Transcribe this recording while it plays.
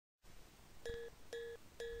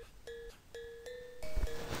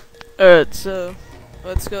Alright, so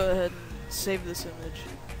let's go ahead and save this image.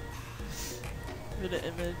 Go to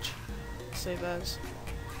image, save as.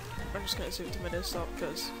 I'm just gonna save it to my desktop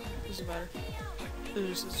because it doesn't matter.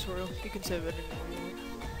 This is a tutorial. You can save it anywhere you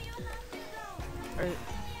want. Alright,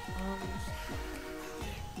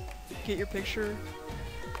 get your picture.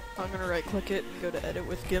 I'm gonna right click it and go to edit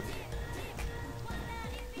with GIMP.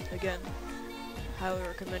 Again, highly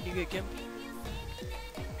recommend you get GIMP.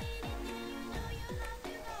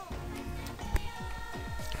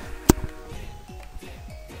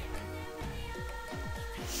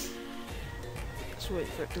 Just wait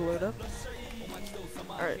for it to load up.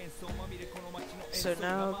 Alright, so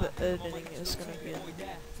now the editing is gonna begin.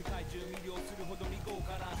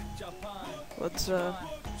 Let's I'm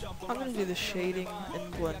gonna do the shading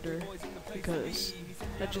in Blender because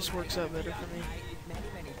that just works out better for me.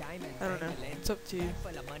 I don't know, it's up to you.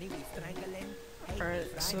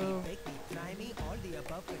 Alright, so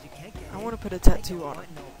I want to put a tattoo on it.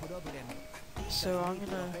 So I'm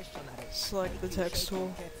gonna select the text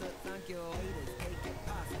tool.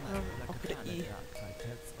 I'll put an E.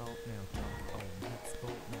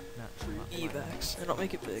 Evax, and I'll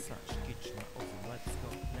make it big.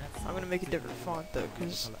 I'm gonna make a different font though,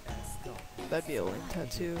 because that'd be a lame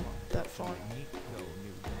tattoo, that font.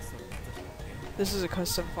 This is a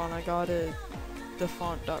custom font I got at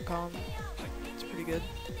thefont.com. It's pretty good,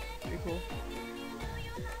 pretty cool.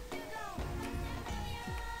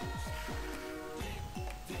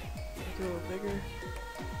 Make it a little bigger.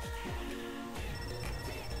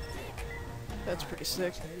 That's pretty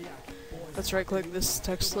sick. Let's right click this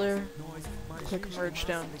text layer, click merge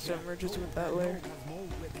down so it merges with that layer.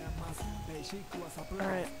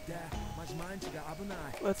 Alright,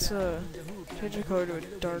 let's change the color to a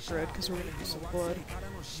dark red because we're gonna do some blood.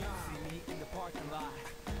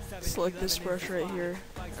 Select this brush right here.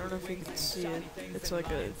 I don't know if you can see it. It's like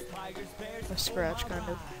a scratch kind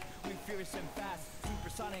of.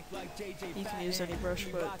 You can use any brush,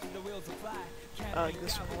 but I like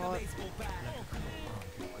this one a lot.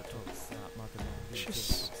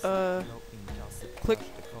 Just click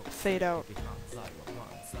fade out,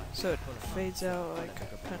 so it fades out like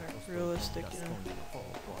kind of realistic, you know.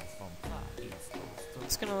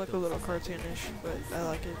 It's gonna look a little cartoonish, but I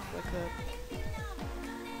like it like that.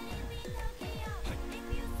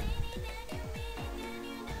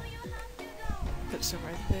 Put some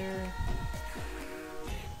right there.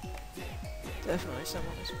 Definitely some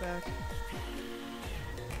on his back.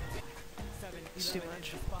 It's too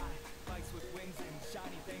much.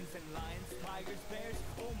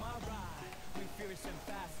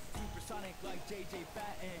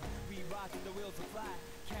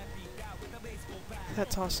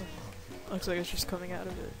 That's awesome. Looks like it's just coming out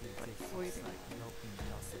of it. Like, waiting.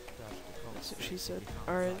 That's what she said.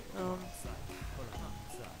 Alright,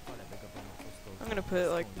 I'm gonna put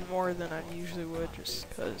like more than I usually would just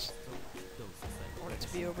because I want it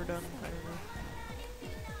to be overdone. I don't know.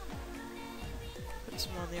 Put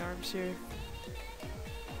some on the arms here.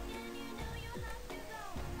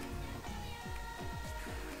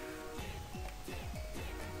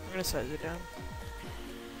 I'm gonna size it down.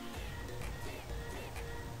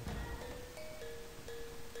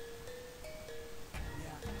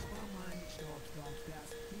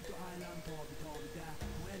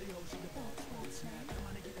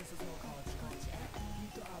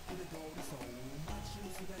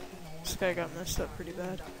 This guy got messed up pretty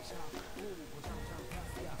bad.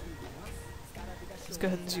 Let's go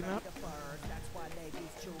ahead and zoom out.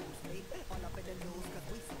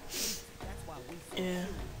 Yeah,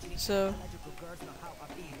 so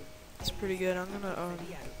it's pretty good. I'm gonna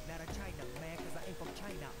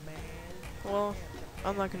well,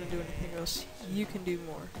 I'm not gonna do anything else. You can do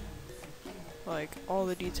more. Like, all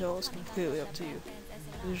the detail is completely up to you.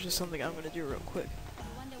 There's just something I'm gonna do real quick.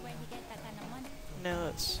 Now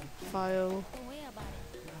let's file,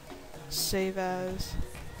 save as.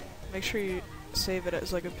 Make sure you save it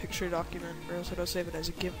as like a picture document, or else it'll save it as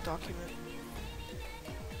a GIMP document.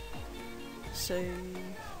 Save.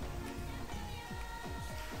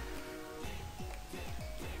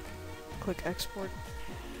 Click export.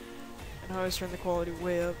 And I always turn the quality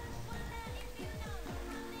way up.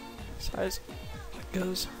 Size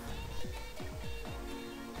goes.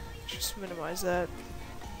 Just minimize that.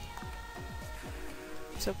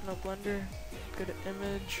 Let's open up Blender. Go to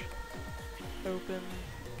image. Open.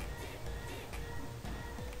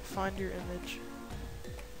 Find your image.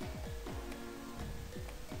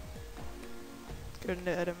 Go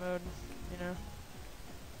into edit mode, you know.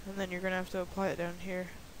 And then you're gonna have to apply it down here.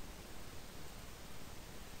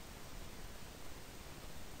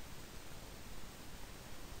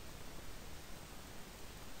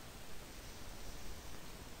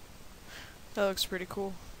 That looks pretty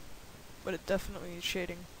cool, but it definitely needs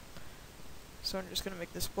shading. So I'm just gonna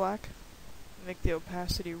make this black, make the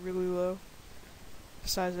opacity really low,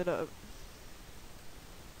 size it up.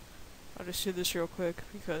 I'll just do this real quick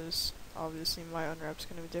because obviously my unwrap's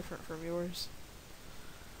gonna be different from yours.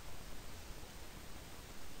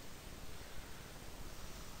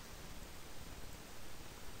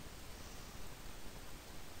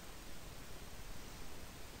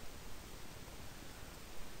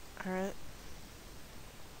 Alright.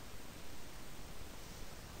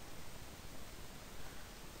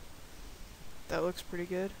 That looks pretty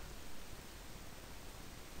good.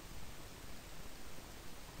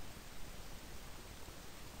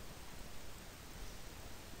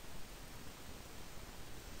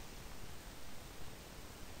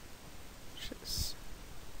 Just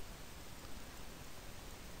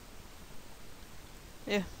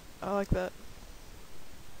yeah, I like that.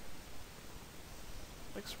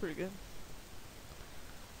 Looks pretty good.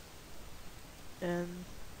 And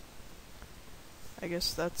I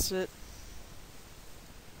guess that's it.